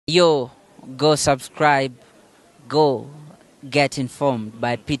Yo, go subscribe, go get informed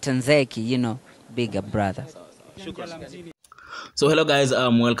by Peter Nzeki, you know, bigger brother. So hello guys,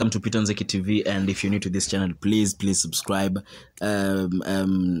 welcome to PeterNzeki TV, and if you're new to this channel, please subscribe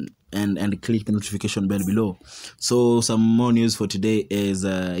and click the notification bell below. So some more news for today is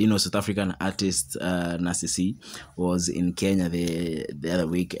South African artist Nazty was in Kenya the other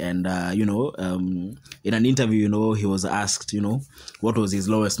week, and in an interview, he was asked what was his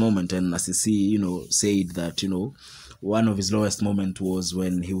lowest moment, and Nazty said that one of his lowest moment was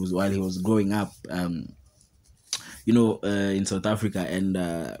when while he was growing up in South Africa, and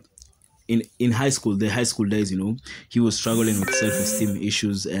in high school, the high school days, he was struggling with self-esteem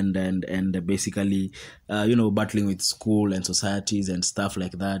issues and basically battling with school and societies and stuff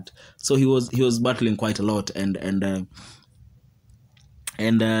like that. So he was battling quite a lot, and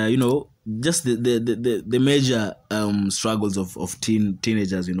just the major struggles of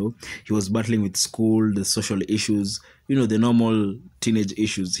teenagers. He was battling with school, the social issues, the normal teenage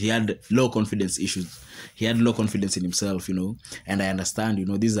issues. He had low confidence issues. He had low confidence in himself, and I understand,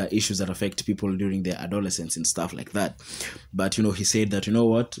 these are issues that affect people during their adolescence and stuff like that. But, he said that,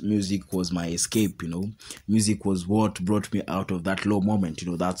 music was my escape, music was what brought me out of that low moment.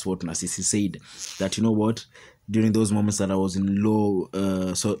 That's what Nazty said, that, during those moments that I was in low,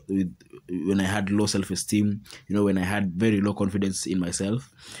 when I had low self-esteem, when I had very low confidence in myself,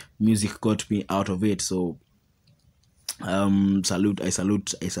 music got me out of it. So, I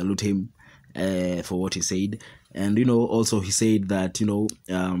salute him for what he said. And also he said that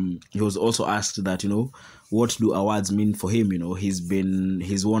he was also asked that what do awards mean for him. He's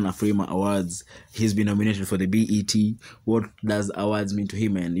won Afrima awards, he's been nominated for the BET. What does awards mean to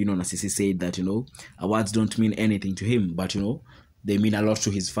him? And Nazty said that awards don't mean anything to him, but they mean a lot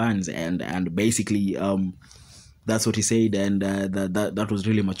to his fans, and basically that's what he said. And that was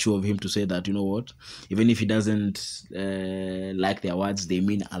really mature of him to say that, even if he doesn't like the awards, they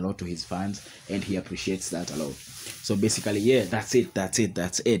mean a lot to his fans, and he appreciates that a lot. So basically, yeah, that's it.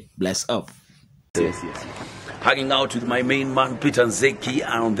 Bless up. Yes. Hanging out with my main man PeterNzeki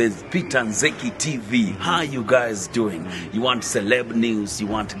on this PeterNzeki TV. How you guys doing? You want celeb news, you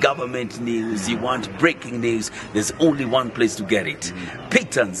want government news, you want breaking news? There's only one place to get it.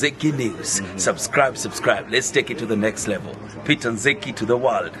 PeterNzeki News. Subscribe. Let's take it to the next level. PeterNzeki to the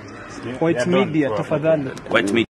world. White media, tafadhali. White media.